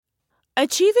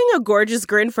Achieving a gorgeous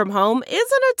grin from home isn't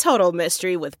a total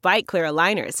mystery with Bite Clear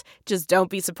aligners. Just don't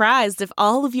be surprised if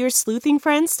all of your sleuthing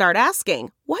friends start asking,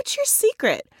 "What's your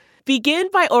secret?" Begin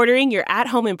by ordering your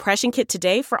at-home impression kit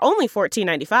today for only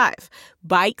 $14.95.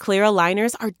 Bite Clear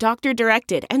aligners are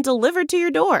doctor-directed and delivered to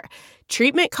your door.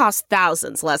 Treatment costs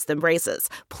thousands less than braces.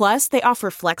 Plus, they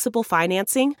offer flexible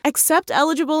financing, accept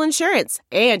eligible insurance,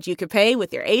 and you can pay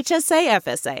with your HSA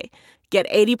FSA. Get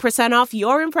 80% off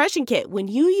your impression kit when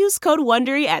you use code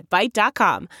WONDERY at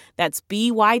Byte.com. That's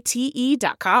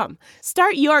BYTE.com.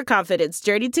 Start your confidence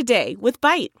journey today with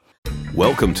Byte.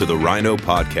 Welcome to the Rhino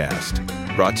Podcast,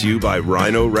 brought to you by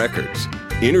Rhino Records.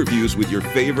 Interviews with your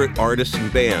favorite artists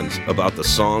and bands about the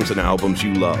songs and albums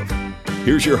you love.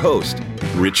 Here's your host,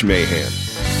 Rich Mahan.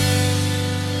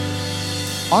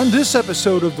 On this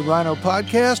episode of the Rhino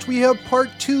Podcast, we have part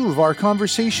 2 of our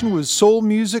conversation with soul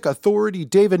music authority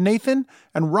David Nathan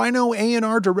and Rhino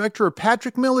A&R director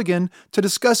Patrick Milligan to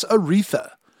discuss Aretha,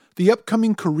 the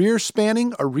upcoming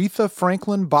career-spanning Aretha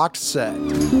Franklin box set.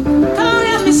 Come on,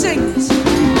 help me sing this.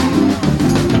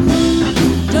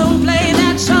 Don't play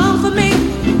that song for me,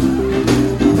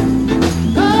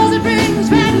 'cause it brings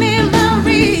back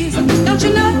memories. Don't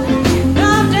you know?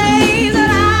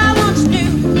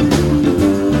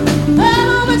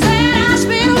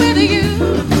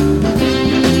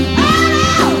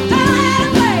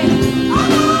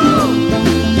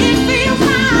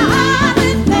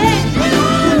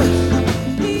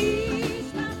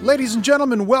 Ladies and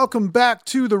gentlemen, welcome back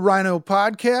to the Rhino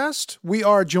Podcast. We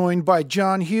are joined by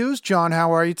John Hughes. John,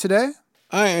 how are you today?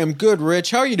 I am good,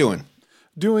 Rich. How are you doing?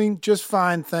 Doing just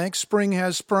fine, thanks. Spring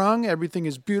has sprung. Everything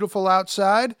is beautiful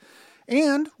outside.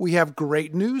 And we have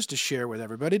great news to share with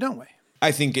everybody, don't we?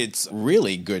 I think it's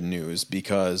really good news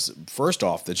because, first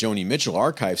off, the Joni Mitchell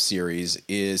Archive series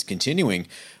is continuing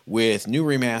with new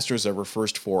remasters of her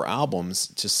first 4 albums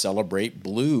to celebrate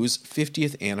Blue's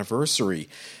 50th anniversary.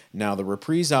 Now, the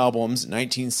Reprise albums,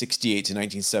 1968 to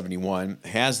 1971,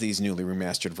 has these newly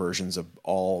remastered versions of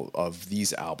all of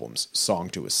these albums. Song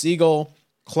to a Seagull,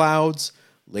 Clouds,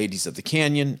 Ladies of the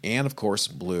Canyon, and, of course,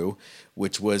 Blue,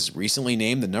 which was recently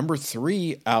named the number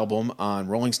 3 album on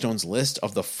Rolling Stone's list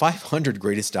of the 500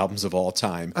 greatest albums of all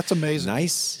time. That's amazing.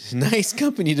 Nice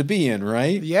company to be in,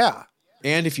 right? Yeah.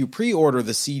 And if you pre-order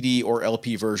the CD or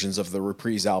LP versions of the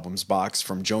Reprise albums box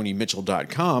from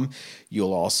JoniMitchell.com,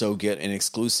 you'll also get an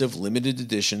exclusive limited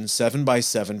edition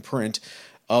 7x7 print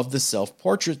of the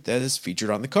self-portrait that is featured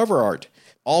on the cover art.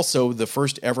 Also, the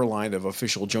first ever line of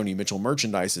official Joni Mitchell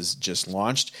merchandise is just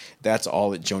launched. That's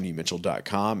all at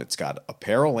JoniMitchell.com. It's got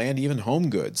apparel and even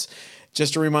home goods.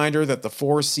 Just a reminder that the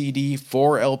 4 CD,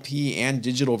 4 LP, and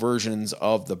digital versions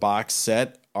of the box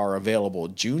set are available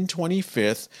June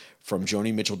 25th from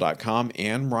JoniMitchell.com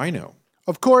and Rhino.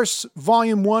 Of course,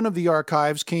 Volume 1 of the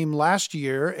archives came last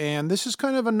year, and this is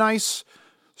kind of a nice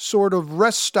sort of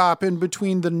rest stop in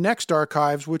between the next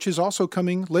archives, which is also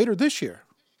coming later this year.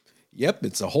 Yep,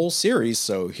 it's a whole series,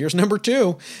 so here's number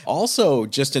 2. Also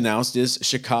just announced is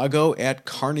Chicago at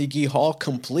Carnegie Hall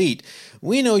Complete.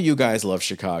 We know you guys love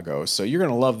Chicago, so you're going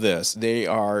to love this. They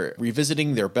are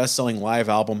revisiting their best-selling live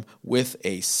album with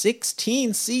a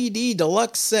 16 CD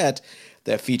deluxe set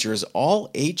that features all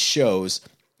 8 shows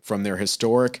from their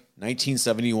historic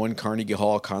 1971 Carnegie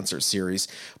Hall concert series,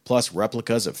 plus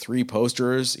replicas of 3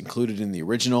 posters included in the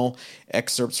original,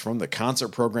 excerpts from the concert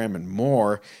program, and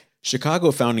more. Chicago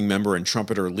founding member and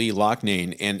trumpeter Lee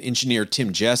Loughnane and engineer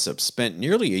Tim Jessup spent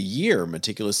nearly a year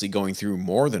meticulously going through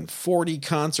more than 40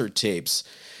 concert tapes,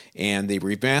 and they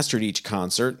remastered each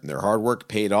concert. Their hard work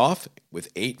paid off with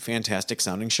 8 fantastic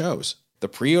sounding shows. The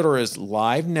pre-order is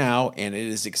live now, and it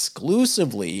is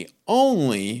exclusively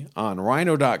only on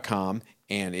Rhino.com,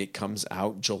 and it comes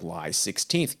out July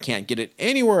 16th. Can't get it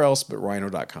anywhere else but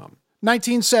Rhino.com.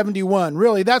 1971,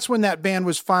 really, that's when that band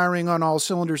was firing on all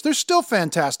cylinders. They're still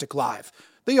fantastic live.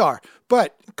 They are.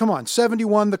 But, come on,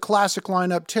 71, the classic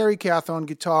lineup, Terry Kath on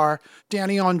guitar,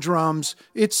 Danny on drums.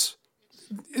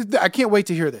 I can't wait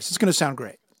to hear this. It's going to sound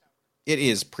great. It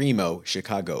is primo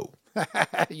Chicago.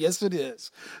 Yes, it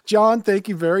is. John, thank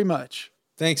you very much.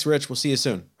 Thanks, Rich. We'll see you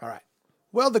soon. All right.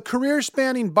 Well, the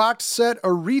career-spanning box set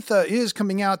Aretha is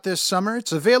coming out this summer.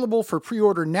 It's available for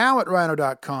pre-order now at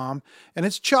Rhino.com, and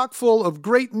it's chock full of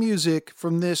great music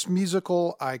from this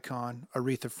musical icon,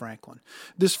 Aretha Franklin.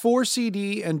 This 4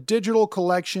 CD and digital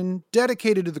collection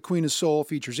dedicated to the Queen of Soul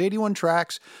features 81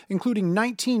 tracks, including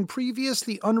 19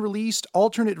 previously unreleased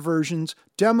alternate versions,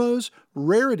 demos,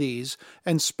 rarities,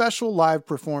 and special live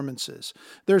performances.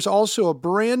 There's also a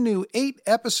brand new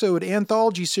 8-episode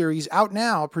anthology series out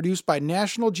now produced by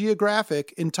National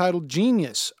Geographic entitled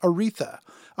Genius, Aretha,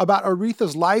 about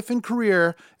Aretha's life and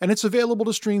career, and it's available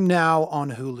to stream now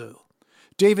on Hulu.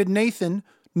 David Nathan,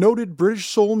 noted British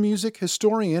soul music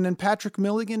historian, and Patrick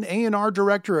Milligan, A&R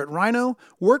director at Rhino,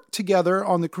 worked together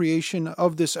on the creation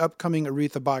of this upcoming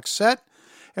Aretha box set.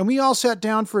 And we all sat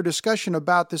down for a discussion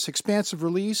about this expansive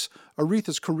release,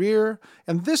 Aretha's career,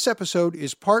 and this episode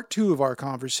is part 2 of our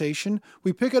conversation.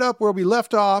 We pick it up where we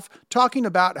left off, talking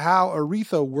about how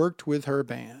Aretha worked with her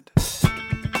band.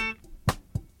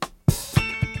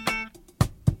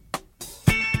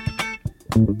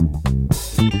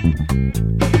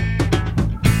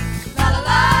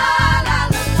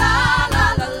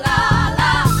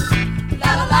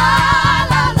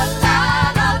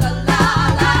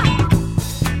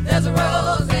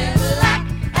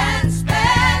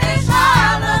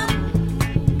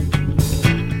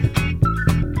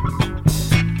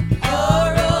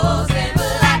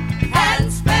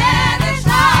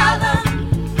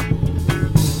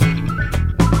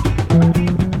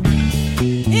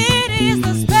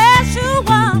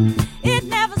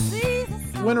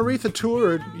 When Aretha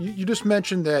toured, you just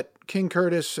mentioned that King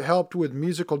Curtis helped with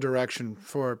musical direction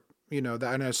for, and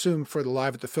I assume for the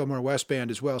Live at the Fillmore West Band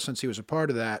as well, since he was a part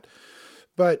of that.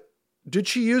 But did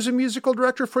she use a musical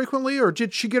director frequently, or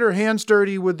did she get her hands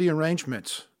dirty with the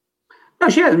arrangements? No,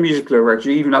 she had a musical director,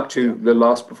 even up to the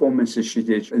last performances she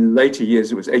did. In later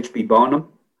years, it was H.B. Barnum.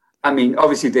 I mean,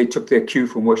 obviously, they took their cue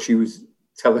from what she was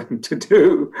telling them to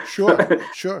do.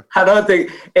 Sure. I don't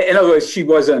think, in other words, she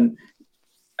wasn't,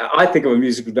 I think of a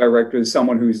musical director as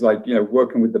someone who's like,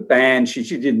 working with the band. She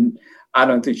didn't, I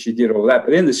don't think she did all that.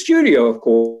 But in the studio, of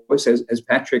course, as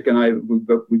Patrick and I,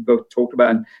 we both talked about,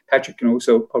 and Patrick can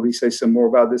also probably say some more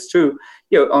about this too,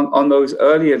 on those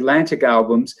early Atlantic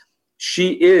albums,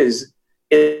 she is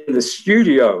in the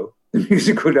studio, the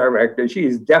musical director. She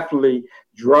is definitely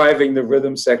driving the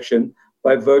rhythm section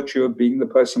by virtue of being the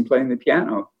person playing the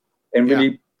piano and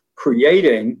really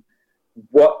creating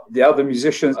what the other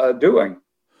musicians are doing.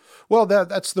 Well,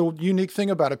 that's the unique thing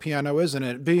about a piano, isn't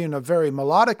it? Being a very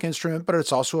melodic instrument, but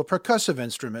it's also a percussive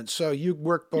instrument. So you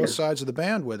work both sides of the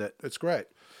band with it. It's great.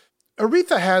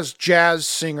 Aretha has jazz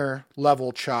singer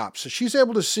level chops. So she's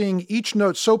able to sing each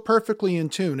note so perfectly in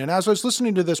tune. And as I was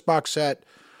listening to this box set,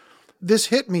 this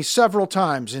hit me several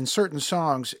times in certain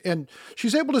songs. And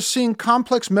she's able to sing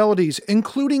complex melodies,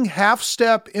 including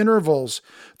half-step intervals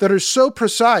that are so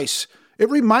precise. It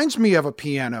reminds me of a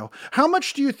piano. How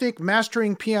much do you think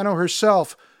mastering piano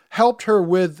herself helped her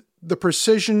with the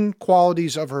precision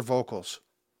qualities of her vocals?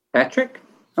 Patrick,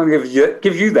 I'll give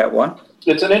you that one.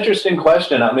 It's an interesting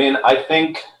question. I mean, I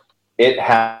think it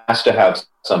has to have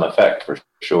some effect for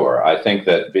sure. I think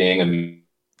that being a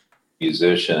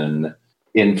musician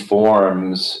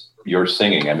informs your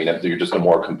singing. I mean, you're just a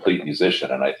more complete musician,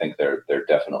 and I think they're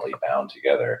definitely bound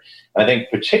together. And I think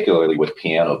particularly with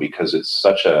piano, because it's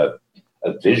such a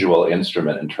visual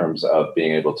instrument in terms of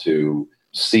being able to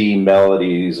see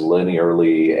melodies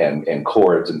linearly and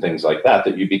chords and things like that,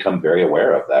 that you become very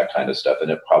aware of that kind of stuff.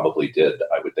 And it probably did,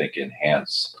 I would think,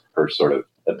 enhance her sort of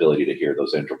ability to hear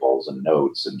those intervals and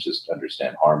notes and just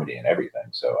understand harmony and everything.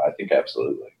 So I think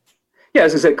absolutely. Yeah,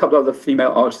 as I said, a couple of other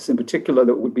female artists in particular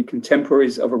that would be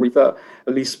contemporaries of Aretha,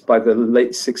 at least by the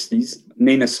late 60s,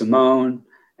 Nina Simone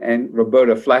and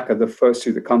Roberta Flack are the first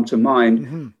two that come to mind.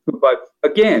 Mm-hmm. But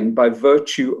by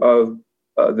virtue of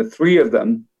the three of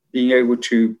them being able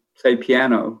to play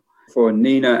piano, for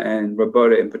Nina and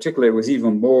Roberta in particular, it was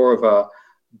even more of a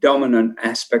dominant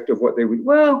aspect of what they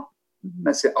would,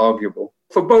 that's arguable.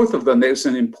 For both of them, it was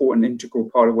an important integral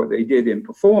part of what they did in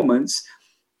performance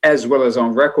as well as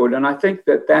on record. And I think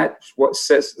that that's what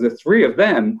sets the three of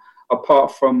them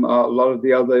apart from a lot of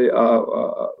the other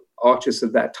artists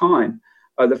of that time.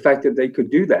 The fact that they could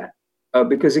do that,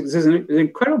 because there's an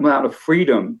incredible amount of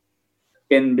freedom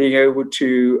in being able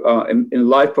to, in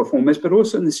live performance, but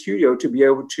also in the studio, to be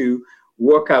able to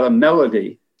work out a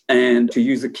melody and to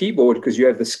use the keyboard because you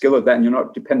have the skill of that and you're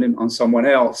not dependent on someone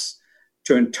else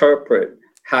to interpret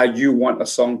how you want a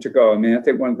song to go. I mean, I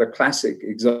think one of the classic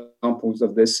examples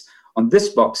of this on this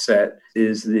box set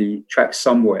is the track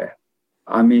Somewhere.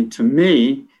 I mean, to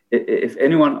me, if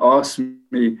anyone asks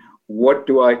me, what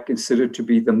do I consider to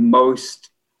be the most,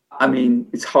 I mean,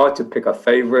 it's hard to pick a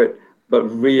favorite, but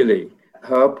really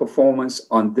her performance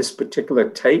on this particular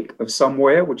take of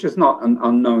Somewhere, which is not an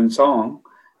unknown song,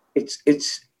 it's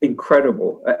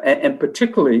incredible. And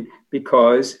particularly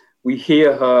because we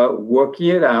hear her working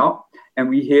it out and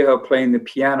we hear her playing the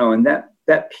piano, and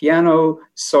that piano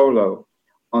solo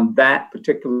on that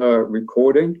particular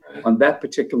recording, on that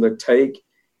particular take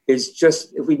is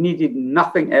just, if we needed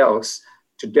nothing else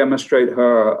to demonstrate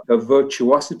her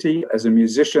virtuosity as a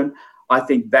musician, I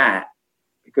think that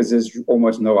because there's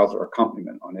almost no other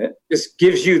accompaniment on it. Just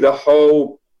gives you the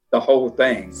whole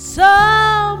thing.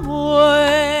 Somewhere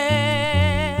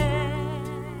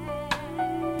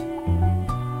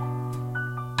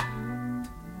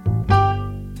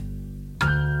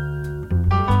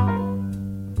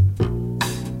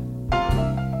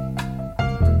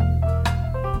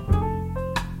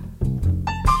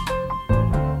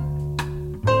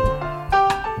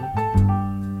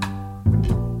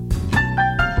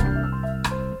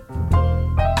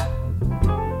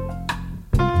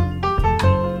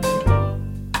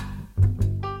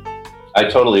I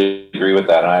totally agree with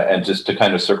that. And just to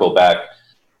kind of circle back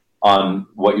on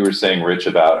what you were saying, Rich,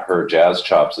 about her jazz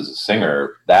chops as a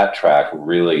singer, that track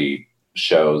really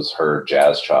shows her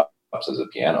jazz chops as a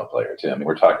piano player too. I mean,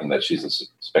 we're talking that she's a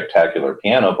spectacular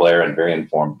piano player and very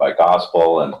informed by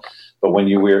gospel. But when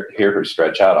you hear her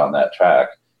stretch out on that track,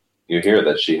 you hear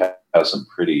that she has some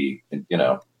pretty,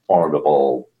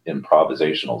 formidable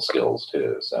improvisational skills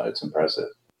too. So it's impressive.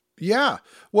 Yeah.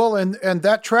 Well, and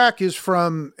that track is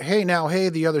from Hey Now Hey,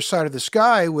 The Other Side of the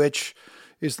Sky, which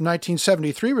is the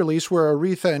 1973 release where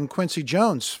Aretha and Quincy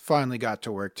Jones finally got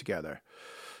to work together.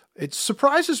 It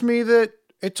surprises me that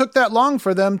it took that long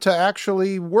for them to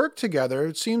actually work together.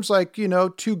 It seems like,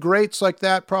 two greats like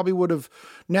that probably would have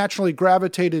naturally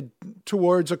gravitated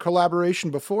towards a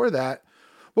collaboration before that.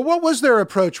 But what was their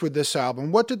approach with this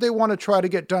album? What did they want to try to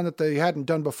get done that they hadn't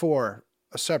done before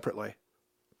separately?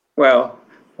 Well,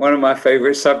 one of my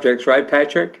favorite subjects, right,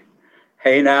 Patrick?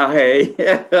 Hey now, hey.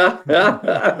 To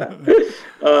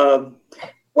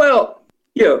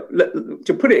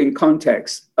put it in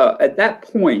context, at that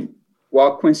point,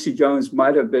 while Quincy Jones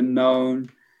might have been known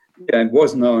and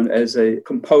was known as a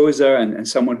composer and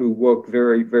someone who worked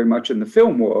very, very much in the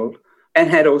film world and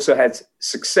had also had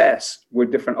success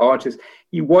with different artists,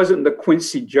 he wasn't the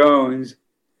Quincy Jones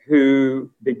who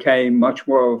became much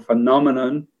more of a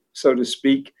phenomenon, so to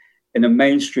speak, in a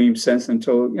mainstream sense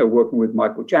until, working with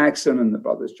Michael Jackson and the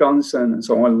Brothers Johnson and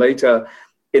so on later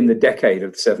in the decade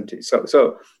of the 70s.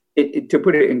 So to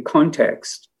put it in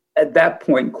context, at that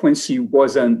point, Quincy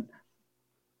wasn't,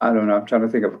 I don't know, I'm trying to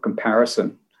think of a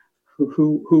comparison.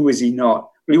 Who was he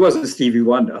not? Well, he wasn't Stevie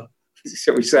Wonder,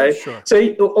 shall we say? Sure.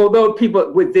 So although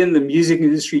people within the music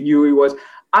industry knew who he was,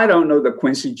 I don't know that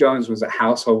Quincy Jones was a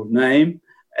household name.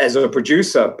 As a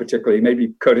producer, particularly,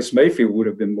 maybe Curtis Mayfield would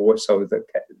have been more so at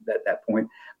that point.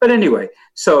 But anyway,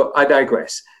 so I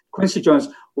digress. Quincy Jones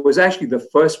was actually the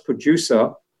first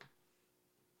producer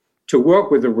to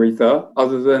work with Aretha,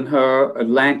 other than her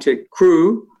Atlantic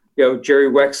crew, Jerry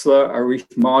Wexler,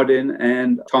 Aretha Martin,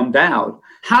 and Tom Dowd.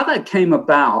 How that came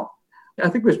about, I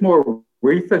think it was more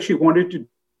Aretha. She wanted to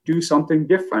do something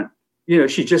different.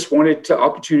 She just wanted the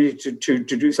opportunity to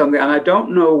do something. And I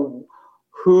don't know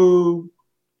who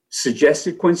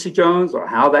suggested Quincy Jones or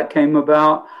how that came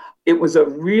about. It was a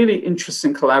really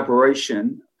interesting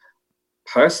collaboration.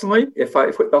 Personally, if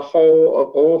I put the whole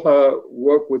of all her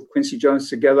work with Quincy Jones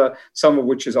together, some of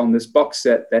which is on this box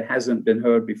set that hasn't been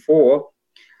heard before,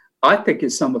 I think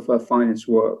it's some of her finest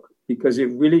work because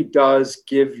it really does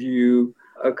give you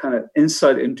a kind of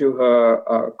insight into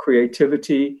her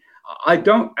creativity. I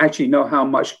don't actually know how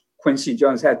much Quincy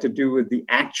Jones had to do with the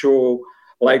actual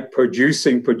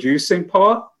producing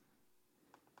part,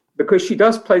 because she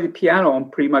does play the piano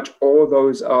on pretty much all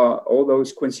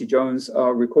those Quincy Jones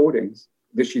recordings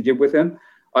that she did with him.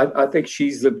 I think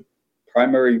she's the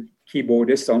primary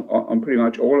keyboardist on pretty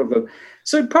much all of them.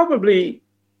 So probably,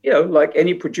 like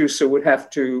any producer would have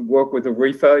to work with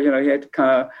Aretha, he had to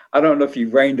kind of, I don't know if he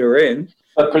reined her in.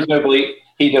 But presumably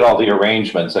he did all the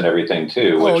arrangements and everything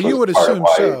too. Oh, which you would assume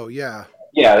so, yeah.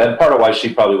 Yeah, that's part of why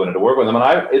she probably wanted to work with him.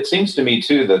 And it seems to me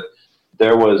too that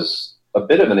there was a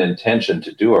bit of an intention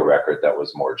to do a record that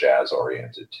was more jazz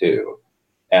oriented too.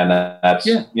 And that's,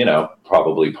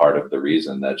 probably part of the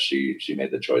reason that she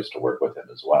made the choice to work with him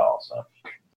as well. So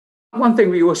one thing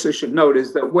we also should note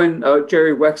is that when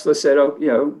Jerry Wexler said,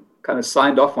 kind of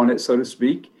signed off on it, so to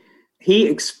speak, he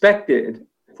expected,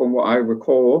 from what I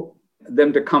recall,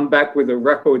 them to come back with a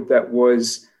record that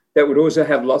would also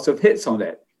have lots of hits on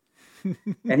it.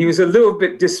 And he was a little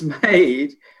bit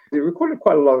dismayed. They recorded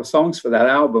quite a lot of songs for that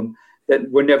album that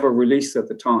were never released at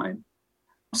the time.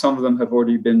 Some of them have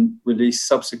already been released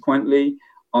subsequently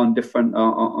on different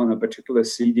on a particular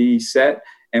CD set,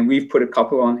 and we've put a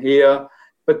couple on here.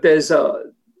 But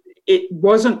it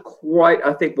wasn't quite,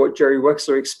 I think, what Jerry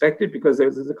Wexler expected, because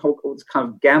there's a kind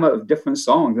of gamut of different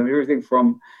songs, and everything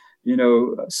from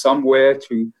Somewhere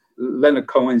to Leonard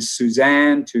Cohen's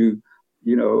Suzanne to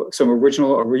some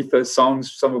original Aretha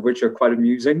songs, some of which are quite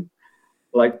amusing,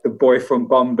 like The Boy from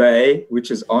Bombay,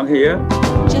 which is on here.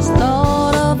 Just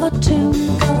thought of a tune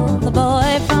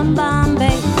from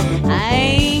Bombay. I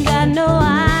ain't got no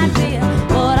idea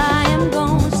what I am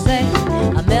gonna say.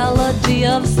 A melody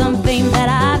of something that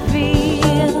I feel.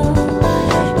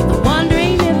 If you're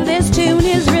wondering if this tune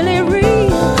is really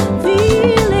real,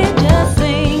 feel it, just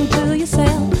sing to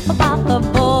yourself about the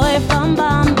boy from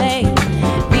Bombay.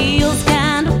 Feels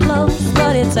kind of close,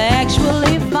 but it's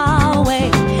actually far away.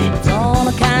 It's all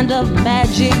a kind of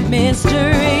magic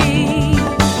mystery.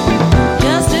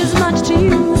 Just as much to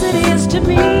you as it is to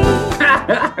me.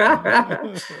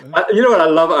 You know what I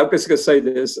love? I'm just going to say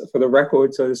this for the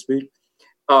record, so to speak.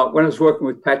 When I was working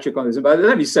with Patrick on this, but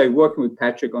let me say, working with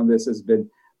Patrick on this has been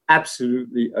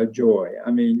absolutely a joy.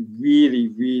 I mean, really,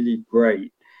 really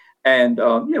great. And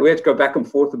we had to go back and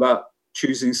forth about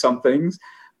choosing some things.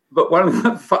 But one of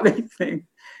the funny things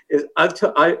is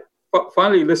I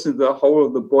finally listened to the whole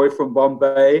of The Boy from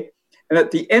Bombay. And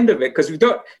at the end of it, because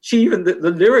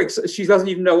the lyrics, she doesn't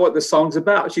even know what the song's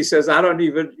about. She says, I don't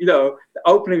even, the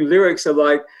opening lyrics are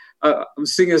like, I'm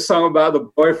singing a song about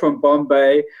the boy from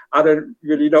Bombay. I don't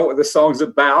really know what the song's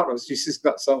about. Or she's just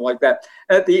got something like that.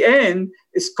 And at the end,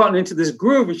 it's gotten into this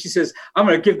groove. And she says, I'm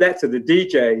going to give that to the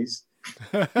DJs.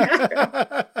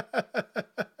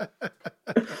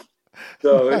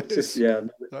 So it's just,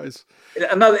 nice.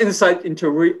 Another insight into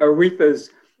Aretha's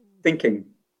thinking.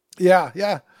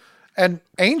 Yeah. And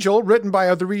Angel, written by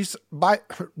Aretha's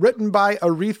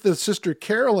sister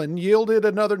Carolyn, yielded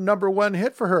another #1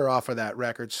 hit for her off of that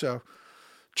record. So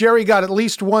Jerry got at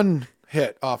least one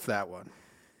hit off that one.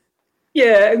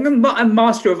 Yeah, and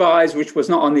Master of Eyes, which was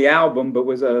not on the album but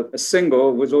was a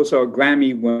single, was also a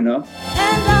Grammy winner. And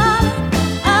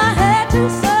I had to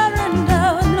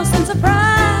surrender with no sense of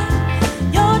pride.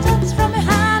 Your touch from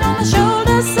behind on my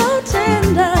shoulder, so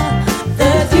tender.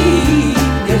 13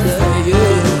 years of you.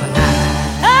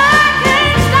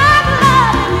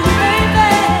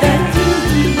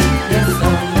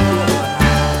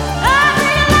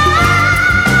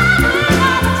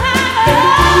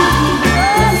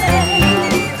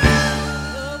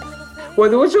 Well,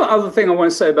 there was one other thing I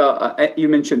want to say about, you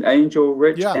mentioned Angel,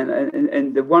 Rich, and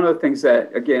one of the things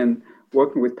that, again,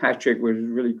 working with Patrick was a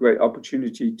really great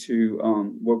opportunity to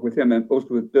work with him, and also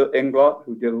with Bill Englot,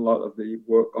 who did a lot of the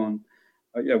work on,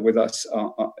 with us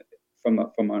from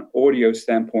an audio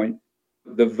standpoint.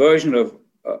 The version of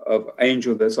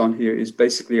Angel that's on here is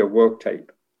basically a work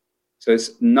tape. So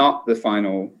it's not the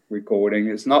final recording.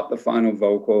 It's not the final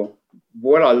vocal.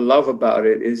 What I love about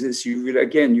it is you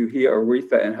hear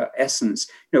Aretha and her essence,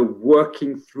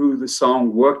 working through the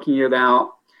song, working it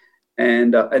out,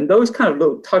 and those kind of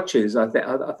little touches I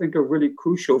think are really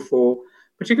crucial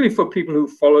particularly for people who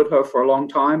followed her for a long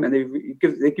time, and they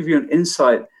give you an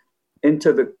insight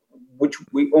into which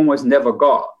we almost never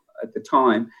got at the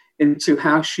time, into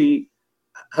how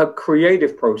her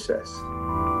creative process.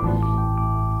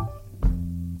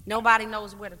 Nobody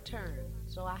knows where to turn,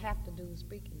 so I have to do the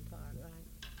speaking part, right?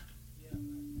 Yeah.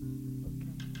 Okay.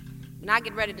 When I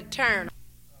get ready to turn.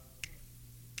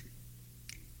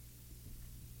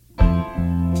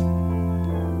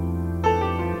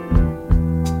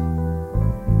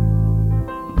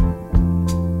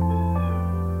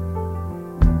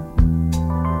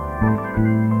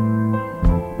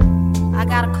 I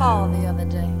got a call the other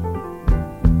day.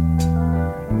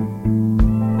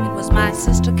 It was my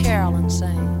sister Carolyn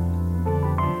saying,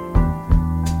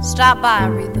 "Stop by,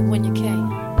 Aretha, when you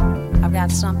can. I've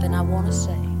got something I want to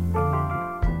say."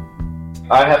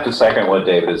 I have to second what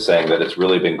David is saying, that it's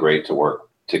really been great to work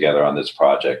together on this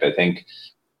project. I think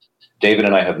David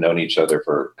and I have known each other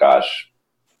for,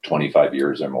 25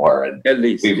 years or more. And at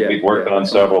least. We've worked on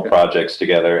several projects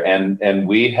together. And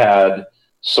we had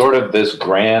sort of this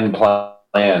grand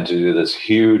plan to do this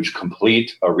huge,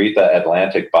 complete Aretha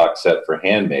Atlantic box set for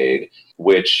Handmade,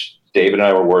 which David and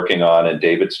I were working on, and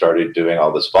David started doing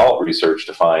all this vault research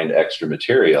to find extra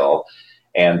material.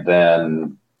 And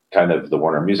then kind of the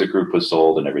Warner Music Group was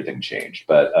sold and everything changed.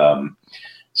 But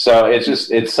so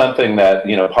it's something that,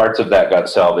 parts of that got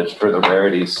salvaged for the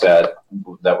Rarity set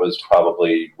that was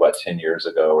probably 10 years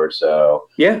ago or so.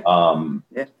 Yeah.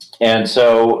 And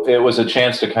so it was a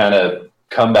chance to kind of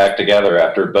come back together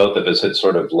after both of us had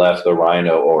sort of left the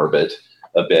Rhino orbit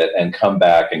a bit and come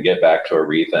back and get back to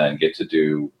Aretha and get to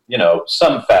do,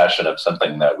 some fashion of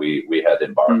something that we had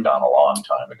embarked on a long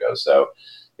time ago. So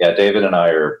yeah, David and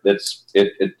I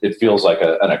it feels like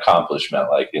an accomplishment.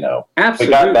 Absolutely.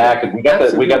 We got back and we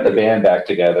got the band back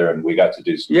together and we got to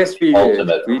do some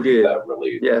ultimate Aretha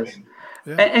release. Yes.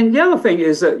 And the other thing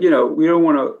is that, we don't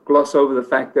want to gloss over the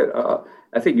fact that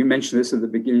I think you mentioned this at the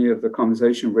beginning of the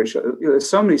conversation, Rich. There's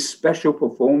so many special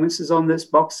performances on this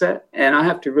box set. And I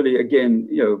have to really, again,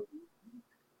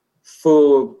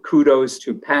 full kudos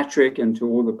to Patrick and to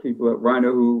all the people at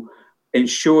Rhino who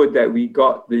ensured that we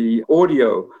got the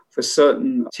audio for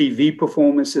certain TV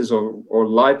performances or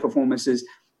live performances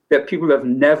that people have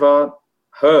never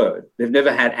heard, they've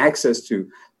never had access to,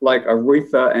 like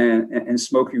Aretha and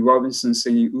Smokey Robinson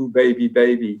singing "Ooh Baby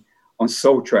Baby" on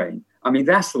Soul Train. I mean,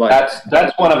 that's one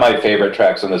of my favorite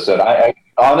tracks on the set. I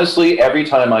honestly, every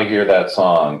time I hear that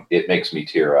song, it makes me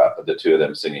tear up. The two of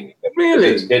them singing.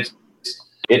 Really,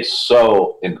 it's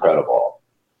so incredible.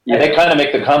 Yeah. And they kind of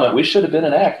make the comment, "We should have been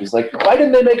an act." He's like, "Why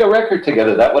didn't they make a record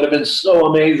together? That would have been so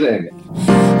amazing."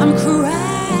 I'm crying.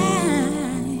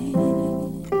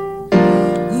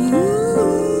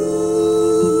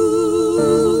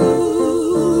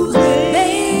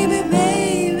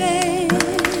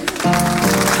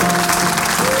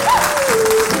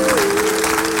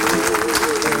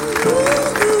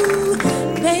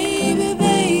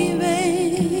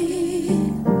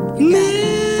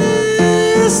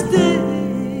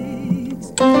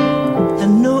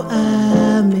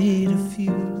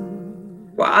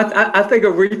 I think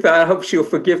Aretha, I hope she'll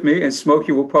forgive me, and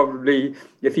Smokey will probably,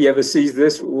 if he ever sees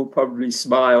this, will probably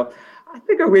smile. I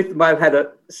think Aretha might have had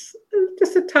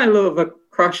just a tiny little of a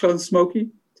crush on Smokey,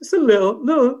 just a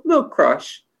little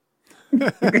crush. And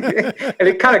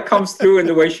it kind of comes through in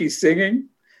the way she's singing,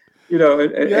 you know.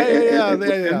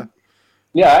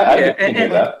 Yeah, I can hear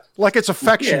that. Like it's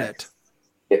affectionate.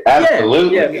 Yeah.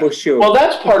 Absolutely. Yeah, for sure. Well,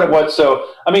 that's part of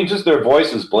just their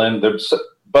voices blend. They're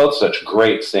both such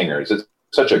great singers. It's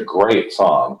such a great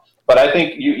song. But I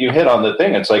think you hit on the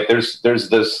thing. It's like there's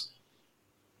this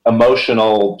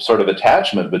emotional sort of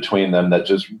attachment between them that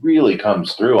just really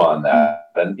comes through on that.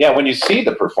 And yeah, when you see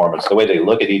the performance, the way they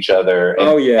look at each other.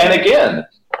 And, and again,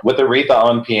 with Aretha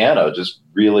on piano, just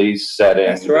really setting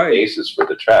the basis for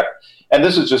the track. And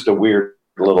this is just a weird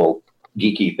little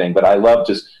geeky thing, but I love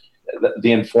just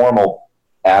the informal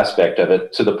aspect of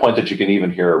it, to the point that you can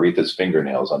even hear Aretha's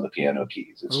fingernails on the piano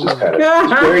keys. It's just kind of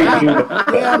very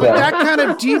but that kind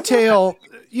of detail,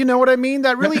 you know what I mean?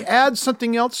 That really adds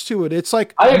something else to it. It's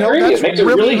like, I agree. It makes it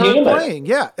really human. Playing.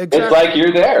 Yeah, exactly. It's like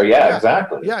you're there. Yeah,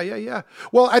 exactly. Yeah.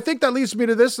 Well, I think that leads me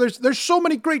to this. There's so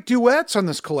many great duets on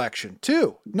this collection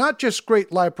too. Not just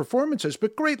great live performances,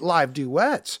 but great live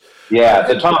duets. Yeah,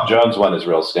 the Tom Jones one is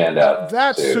real standout.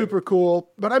 That's super cool.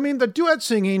 But I mean, the duet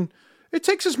singing, it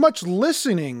takes as much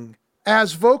listening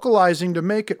as vocalizing to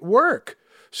make it work.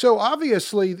 So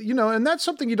obviously, you know, and that's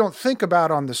something you don't think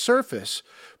about on the surface,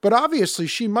 but obviously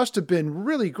she must have been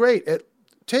really great at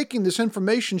taking this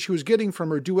information she was getting from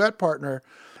her duet partner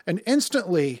and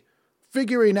instantly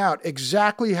figuring out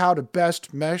exactly how to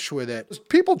best mesh with it.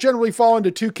 People generally fall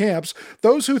into two camps: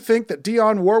 those who think that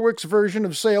Dionne Warwick's version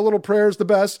of Say a Little Prayer is the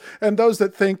best, and those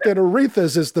that think that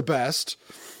Aretha's is the best.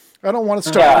 I don't want to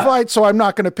start a fight, so I'm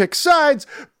not going to pick sides,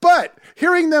 but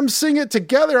hearing them sing it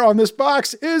together on this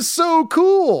box is so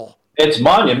cool. It's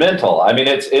monumental. I mean,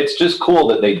 it's just cool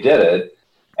that they did it,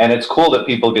 and it's cool that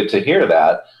people get to hear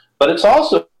that. But it's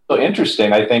also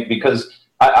interesting, I think, because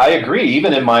I agree,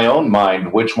 even in my own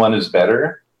mind, which one is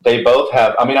better. They both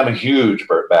have, I mean, I'm a huge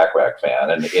Burt Bacharach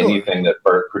fan, and anything that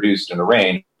Burt produced and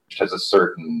arranged has a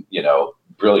certain,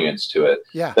 brilliance to it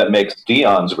that makes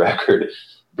Dionne's record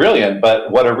brilliant.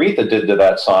 But what Aretha did to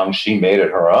that song, she made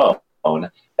it her own.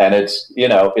 And it's,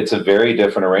 it's a very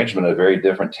different arrangement, a very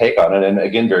different take on it. And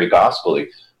again, very gospel-y.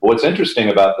 But what's interesting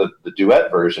about the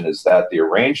duet version is that the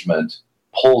arrangement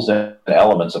pulls in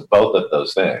elements of both of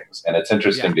those things. And it's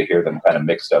interesting to hear them kind of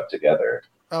mixed up together.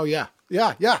 Oh, yeah.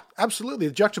 Yeah, absolutely.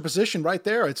 The juxtaposition right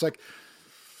there. It's like,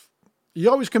 you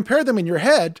always compare them in your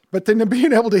head, but then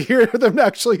being able to hear them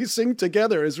actually sing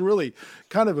together is really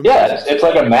kind of amazing. Yeah, it's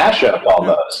like a mashup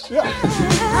almost. Yeah.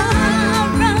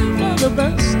 I'll run for the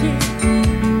bus stop.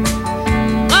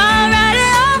 Already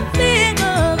I'm feeling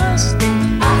the bus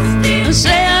stop.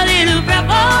 Say a little prayer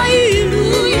for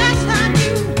you. Yes, I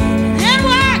do. And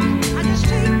work, I just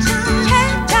take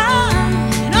time.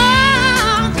 And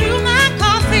all through my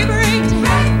coffee break,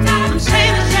 I'm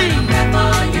saying the same prayer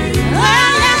for you.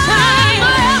 Well, yes, I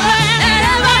forever and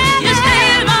ever. You stay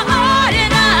in my heart,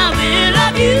 and I will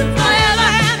love you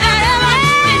forever and ever.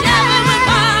 We never will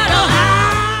part. Oh, I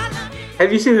love you.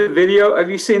 Have you seen the video? Have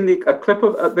you seen a clip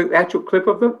of the actual clip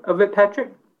of it,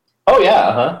 Patrick? Oh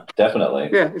yeah,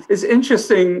 definitely. Yeah, it's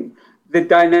interesting, the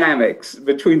dynamics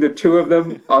between the two of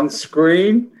them on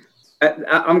screen.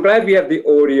 I'm glad we have the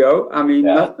audio. I mean,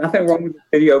 nothing wrong with the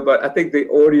video, but I think the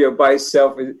audio by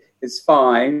itself is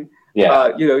fine. Yeah,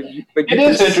 but it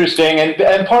is interesting,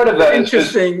 and part of that is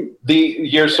just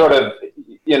you're sort of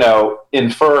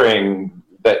inferring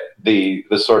that the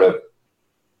sort of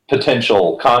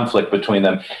potential conflict between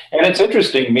them. And it's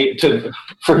interesting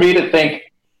for me to think,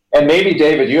 and maybe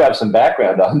David, you have some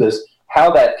background on this,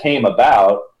 how that came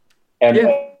about and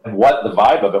what the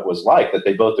vibe of it was like that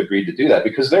they both agreed to do that,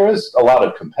 because there is a lot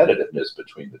of competitiveness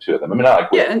between the two of them. I mean, not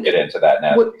like we can get into that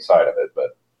nasty side of it,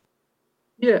 but.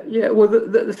 Yeah. Well,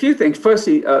 the few things.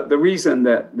 Firstly, the reason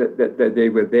that they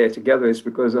were there together is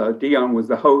because Dion was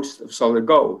the host of Solid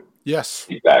Gold. Yes.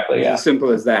 Exactly, It's yeah. as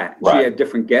simple as that. Right. She had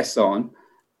different guests on,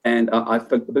 and I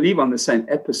believe on the same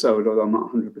episode, although I'm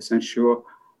not 100% sure,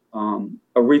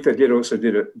 Aretha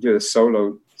did a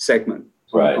solo segment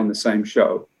on the same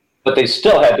show. But they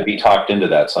still had to be talked into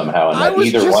that somehow, and that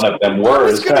either one of them were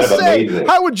is kind of amazing.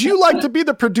 How would you like to be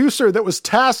the producer that was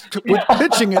tasked with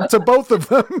pitching it to both of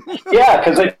them? Yeah,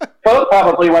 because they both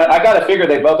probably went, I got to figure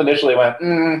they both initially went, I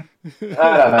don't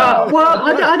know. Well,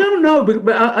 I don't know,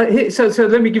 but so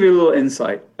let me give you a little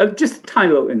insight, just a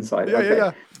tiny little insight.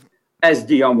 Yeah. As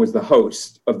Dion was the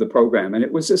host of the program, and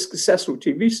it was a successful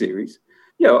TV series,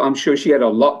 I'm sure she had a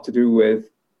lot to do with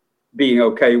being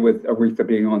okay with Aretha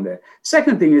being on there.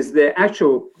 Second thing is their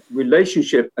actual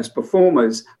relationship as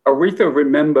performers. Aretha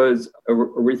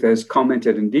has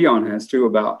commented, and Dion has too,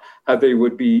 about how they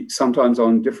would be sometimes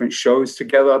on different shows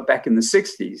together back in the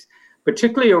 60s,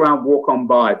 particularly around Walk On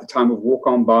By, at the time of Walk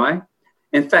On By.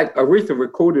 In fact, Aretha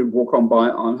recorded Walk On By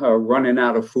on her Running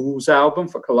Out of Fools album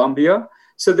for Columbia.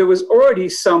 So there was already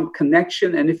some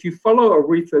connection. And if you follow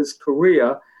Aretha's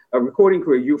recording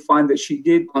career, you'll find that she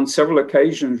did on several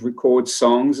occasions record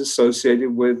songs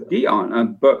associated with Dion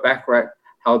and Burt Bacharach,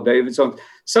 Hal David songs.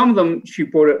 Some of them she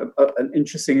brought an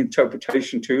interesting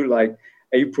interpretation to, like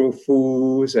April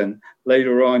Fools, and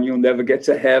later on You'll Never Get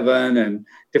to Heaven, and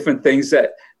different things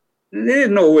that they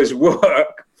didn't always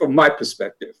work from my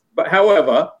perspective. But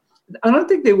however, I don't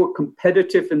think they were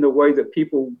competitive in the way that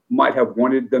people might have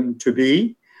wanted them to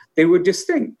be. They were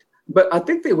distinct. But I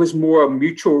think there was more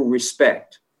mutual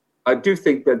respect. I do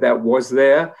think that was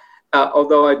there,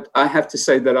 although I have to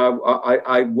say that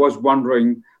I was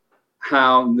wondering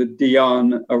how the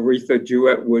Dion-Aretha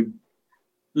duet would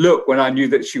look when I knew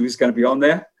that she was going to be on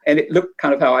there. And it looked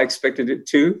kind of how I expected it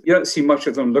to. You don't see much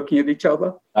of them looking at each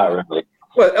other. Not really.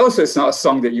 Well, also, it's not a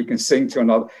song that you can sing to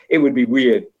another. It would be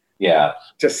weird. Yeah.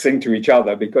 Just sing to each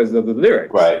other because of the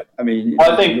lyrics. Right. I mean,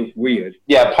 I think weird.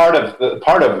 Yeah, part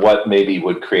of what maybe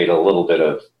would create a little bit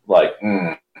of like,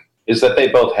 is that they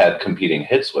both had competing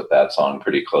hits with that song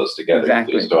pretty close together.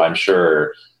 Exactly. So I'm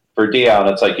sure for Dion,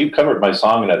 it's like, you covered my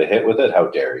song and had a hit with it. How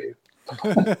dare you?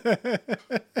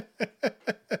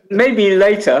 Maybe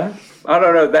later. I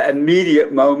don't know that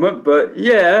immediate moment, but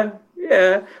yeah.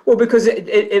 Well, because it,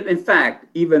 in fact,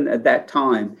 even at that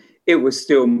time, it was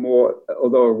still more,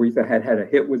 although Aretha had a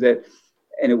hit with it,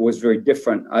 and it was very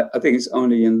different. I think it's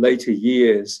only in later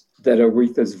years that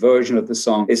Aretha's version of the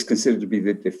song is considered to be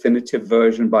the definitive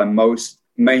version by most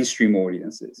mainstream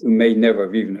audiences who may never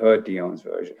have even heard Dion's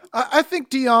version. I think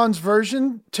Dion's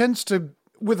version tends to,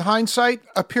 with hindsight,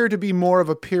 appear to be more of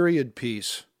a period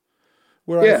piece,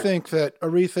 where I think that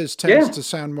Aretha's tends to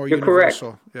sound more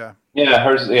universal. Correct. The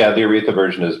Aretha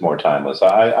version is more timeless.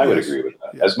 I would agree with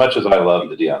that. As much as I love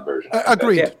the Dion version.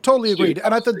 Agreed. Totally agreed.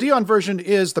 And the Dion version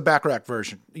is the Bacharach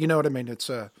version. You know what I mean? It's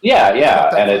and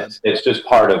it's just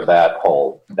part of that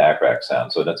whole Bacharach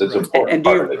sound. So it's important. And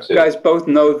do you guys both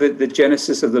know the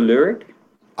genesis of the lyric?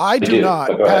 I do not.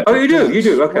 You do? You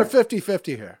do? Okay. We're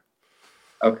 50-50 here.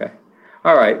 Okay.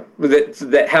 All right. Well,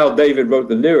 that Hal David wrote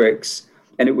the lyrics,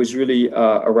 and it was really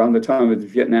around the time of the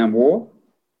Vietnam War.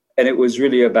 And it was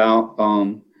really about,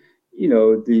 the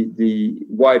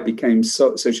why it became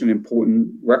such an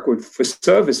important record for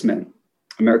servicemen,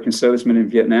 American servicemen in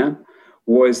Vietnam,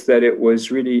 was that it was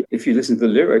really, if you listen to the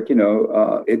lyric,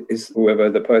 it is whoever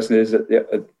the person is,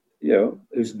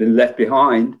 who's been left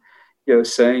behind,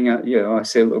 saying, I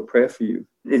say a little prayer for you.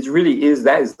 It really is,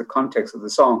 that is the context of the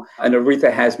song. And Aretha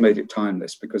has made it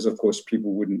timeless because, of course,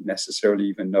 people wouldn't necessarily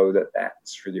even know that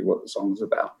that's really what the song's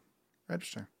about.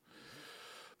 Interesting.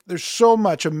 There's so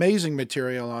much amazing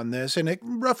material on this, and it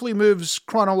roughly moves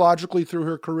chronologically through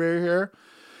her career here.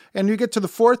 And you get to the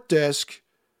fourth disc,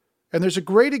 and there's a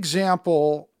great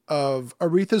example of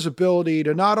Aretha's ability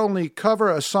to not only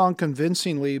cover a song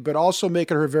convincingly, but also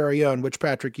make it her very own, which,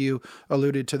 Patrick, you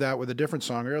alluded to that with a different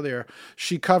song earlier.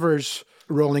 She covers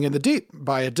Rolling in the Deep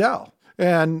by Adele.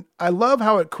 And I love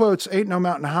how it quotes Ain't No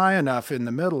Mountain High Enough in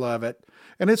the middle of it.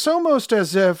 And it's almost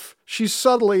as if she's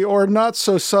subtly or not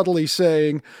so subtly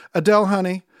saying, Adele,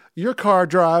 honey, your car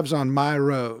drives on my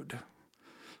road.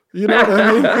 You know what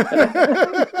I mean?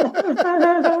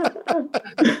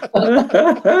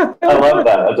 I love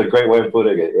that. That's a great way of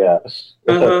putting it, yeah.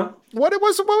 What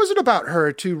was it about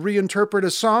her to reinterpret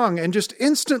a song and just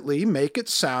instantly make it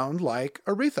sound like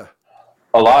Aretha?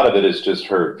 A lot of it is just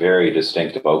her very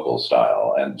distinct vocal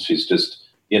style, and she's just,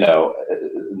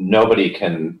 nobody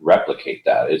can replicate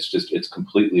that. It's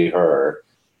completely her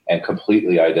and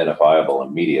completely identifiable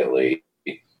immediately.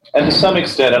 And to some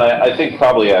extent, and I think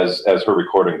probably as her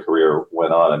recording career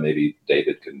went on, and maybe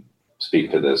David can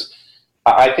speak to this,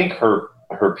 I think her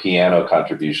piano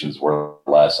contributions were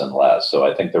less and less. So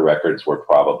I think the records were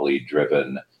probably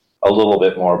driven a little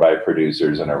bit more by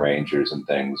producers and arrangers and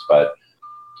things. But,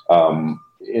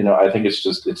 I think it's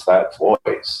that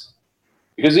voice.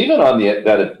 Because even on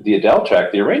the Adele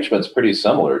track, the arrangement's pretty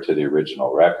similar to the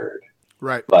original record.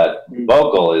 Right. But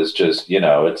vocal is just,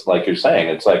 it's like you're saying,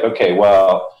 it's like, okay,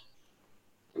 well,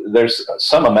 there's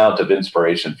some amount of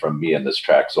inspiration from me in this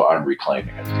track, so I'm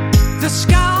reclaiming it. The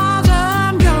scars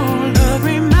I'm gonna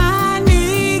remind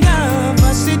me of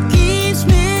us. It keeps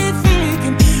me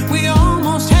thinking we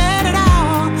almost had it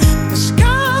all. The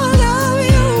scars of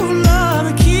your love,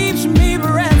 it keeps me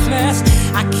breathless.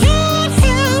 I can't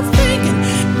help thinking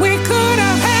we could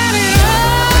have had it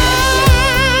all.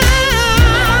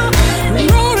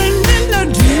 Rolling in the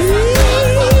deep.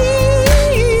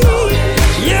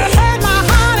 You had my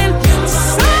heart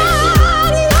inside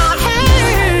your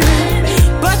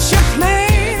hand, but you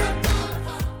played.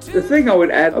 The thing I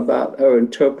would add about her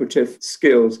interpretive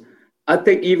skills, I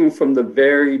think even from the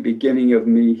very beginning of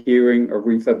me hearing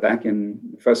Aretha back in,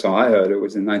 the first time I heard it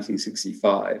was in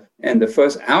 1965. And the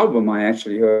first album I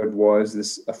actually heard was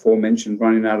this aforementioned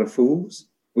Running Out of Fools,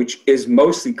 which is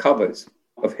mostly covers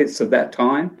of hits of that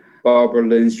time. Barbara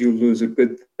Lynn's You Lose a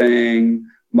Good Thing,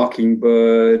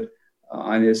 Mockingbird,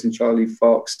 Inez and Charlie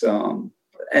Fox, and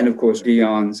of course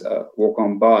Dion's Walk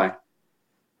On By.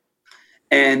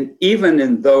 And even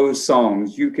in those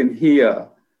songs, you can hear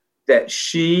that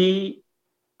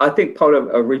I think part of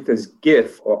Aretha's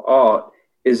gift or art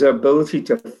is her ability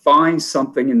to find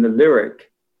something in the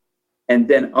lyric and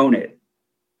then own it.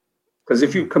 Because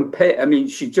if you compare,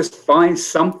 she just finds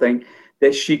something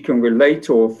that she can relate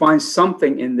to, or find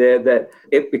something in there that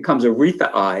it becomes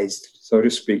Arethaized, so to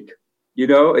speak.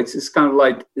 It's kind of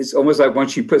like, it's almost like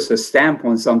once she puts a stamp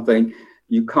on something,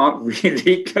 you can't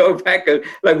really go back.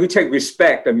 Like we take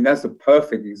Respect. That's the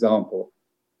perfect example.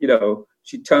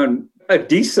 She turned a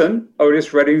decent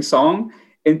Otis Redding song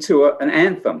into an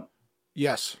anthem.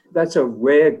 Yes. That's a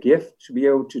rare gift to be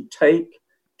able to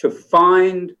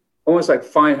find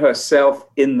herself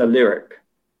in the lyric.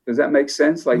 Does that make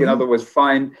sense? Like, in other words,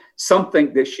 find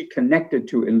something that she connected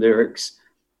to in lyrics,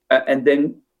 and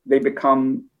then they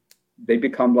become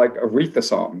like Aretha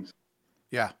songs.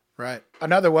 Yeah, right.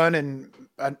 Another one, and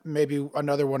maybe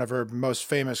another one of her most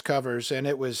famous covers, and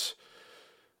it was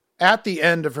at the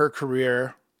end of her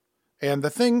career. And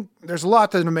there's a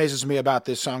lot that amazes me about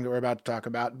this song that we're about to talk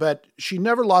about, but she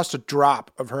never lost a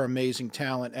drop of her amazing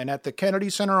talent. And at the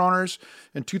Kennedy Center Honors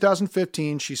in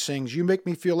 2015, she sings You Make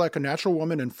Me Feel Like a Natural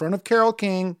Woman in front of Carole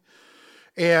King,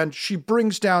 and she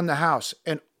brings down the house.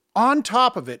 And on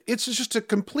top of it, it's just a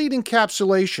complete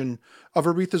encapsulation of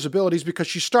Aretha's abilities because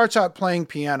she starts out playing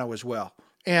piano as well.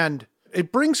 And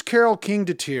it brings Carole King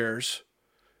to tears.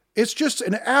 It's just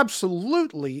an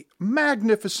absolutely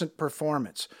magnificent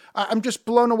performance. I'm just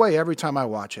blown away every time I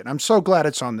watch it. I'm so glad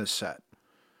it's on this set.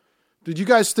 Did you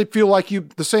guys feel like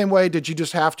the same way? Did you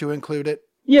just have to include it?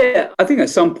 Yeah, I think at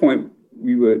some point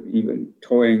we were even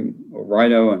toying, or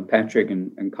Rhino and Patrick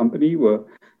and company were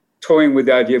toying with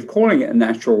the idea of calling it A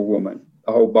Natural Woman,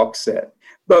 a whole box set.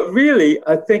 But really,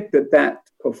 I think that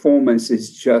performance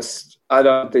is just, I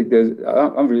don't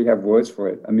really have words for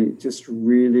it. It just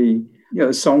really,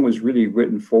 the song was really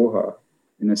written for her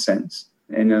in a sense.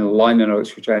 And in the liner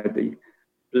notes, which I had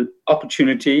the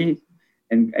opportunity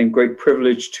and great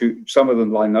privilege to some of the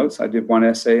line notes. I did one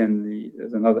essay, and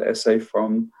there's another essay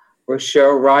from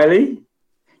Rochelle Riley.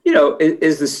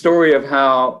 Is the story of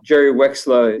how Jerry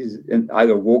Wexler is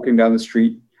either walking down the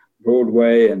street,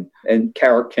 Broadway, and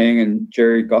Carole King and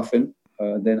Jerry Goffin,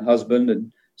 then husband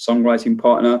and songwriting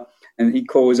partner, and he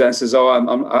calls and says,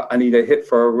 I need a hit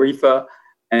for Aretha.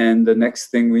 And the next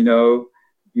thing we know,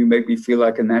 You Make Me Feel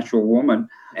Like a Natural Woman.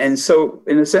 And so,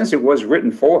 in a sense, it was written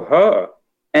for her.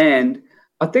 And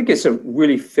I think it's a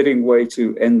really fitting way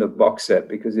to end the box set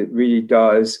because it really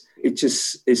does. It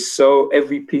just is so,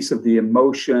 every piece of the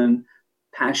emotion,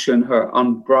 passion, her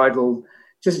unbridled,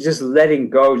 just letting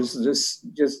go, just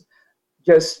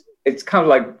it's kind of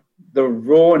like the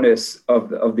rawness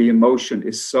of the emotion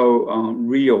is so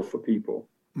real for people.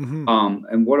 Mm-hmm.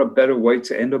 And what a better way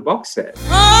to end a box set.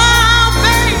 Oh,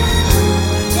 babe,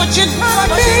 what you done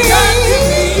to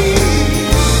me?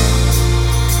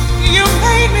 You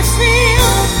made me feel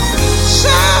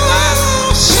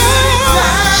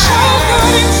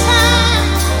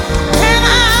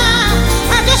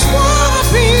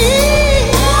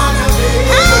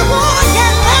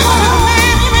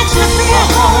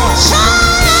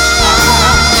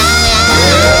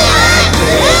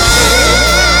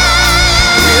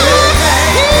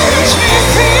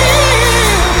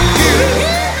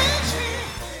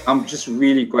I'm just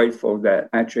really grateful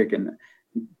that Patrick and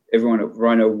everyone at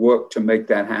Rhino worked to make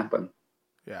that happen.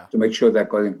 Yeah. To make sure that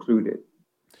got included.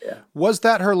 Yeah. Was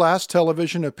that her last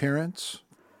television appearance?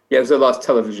 Yeah, it was her last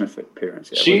television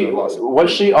appearance. Yeah,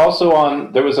 was she also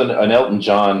on, there was an Elton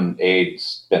John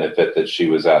AIDS benefit that she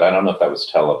was at. I don't know if that was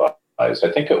televised.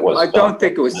 I think it was. I don't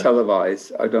think it was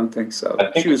televised. I don't think so.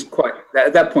 She was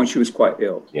at that point, she was quite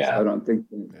ill. Yeah. So I don't think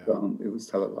it was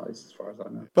televised as far as I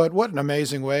know. But what an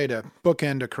amazing way to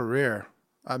bookend a career.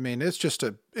 I mean, it's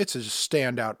a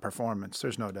standout performance.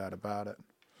 There's no doubt about it.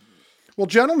 Well,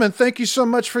 gentlemen, thank you so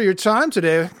much for your time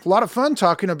today. A lot of fun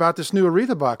talking about this new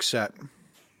Aretha box set.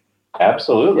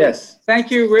 Absolutely. Yes.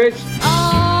 Thank you, Rich.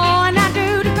 Oh, and I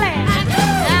do declare,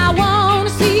 I want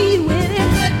to see you with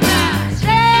it.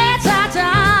 Stretch out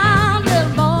time,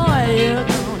 little boy, you're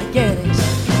gonna get it.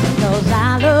 'Cause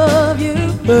I love you.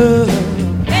 Baby,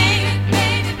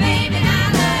 baby, baby,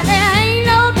 I love you. There ain't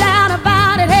no doubt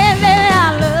about it, hey, baby, I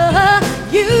love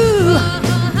you.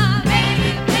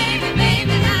 Baby, baby,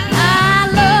 baby,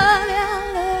 I love you.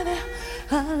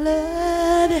 I love you, I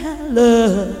love you, I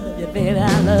love you, baby,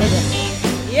 I love you.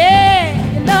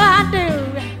 Yeah, you know I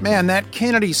do. Man, that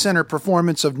Kennedy Center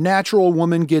performance of Natural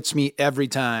Woman gets me every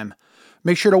time.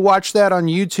 Make sure to watch that on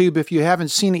YouTube if you haven't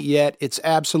seen it yet. It's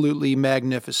absolutely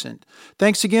magnificent.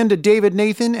 Thanks again to David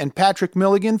Nathan and Patrick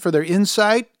Milligan for their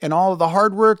insight and all of the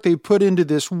hard work they put into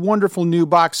this wonderful new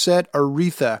box set,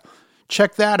 Aretha.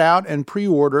 Check that out and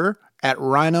pre-order at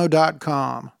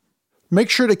rhino.com. Make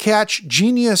sure to catch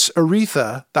Genius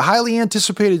Aretha, the highly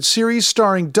anticipated series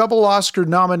starring double Oscar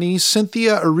nominee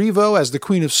Cynthia Erivo as the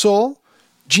Queen of Soul.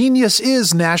 Genius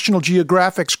is National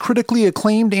Geographic's critically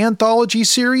acclaimed anthology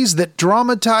series that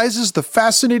dramatizes the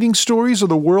fascinating stories of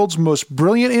the world's most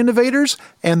brilliant innovators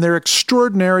and their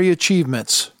extraordinary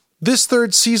achievements. This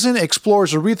third season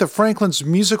explores Aretha Franklin's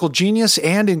musical genius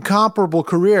and incomparable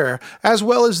career, as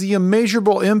well as the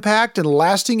immeasurable impact and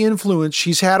lasting influence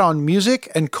she's had on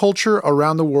music and culture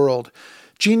around the world.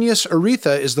 Genius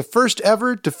Aretha is the first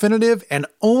ever definitive and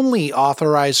only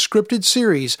authorized scripted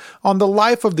series on the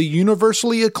life of the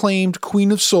universally acclaimed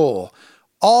Queen of Soul.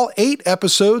 All 8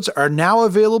 episodes are now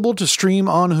available to stream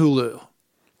on Hulu.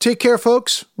 Take care,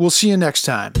 folks. We'll see you next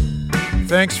time.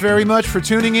 Thanks very much for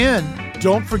tuning in.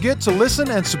 Don't forget to listen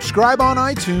and subscribe on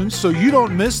iTunes so you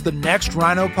don't miss the next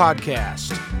Rhino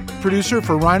podcast. Producer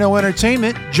for Rhino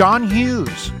Entertainment, John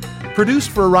Hughes. Produced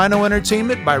for Rhino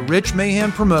Entertainment by Rich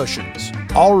Mayhem Promotions.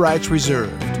 All rights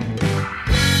reserved.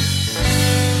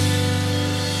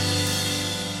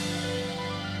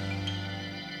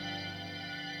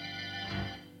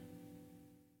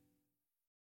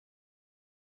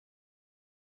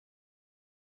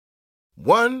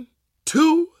 One,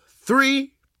 2,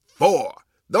 3, 4.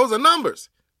 Those are numbers.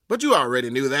 But you already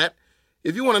knew that.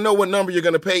 If you want to know what number you're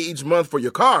going to pay each month for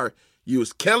your car,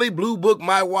 use Kelly Blue Book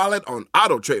My Wallet on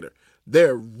Auto Trader.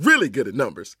 They're really good at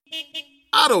numbers.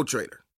 Auto Trader.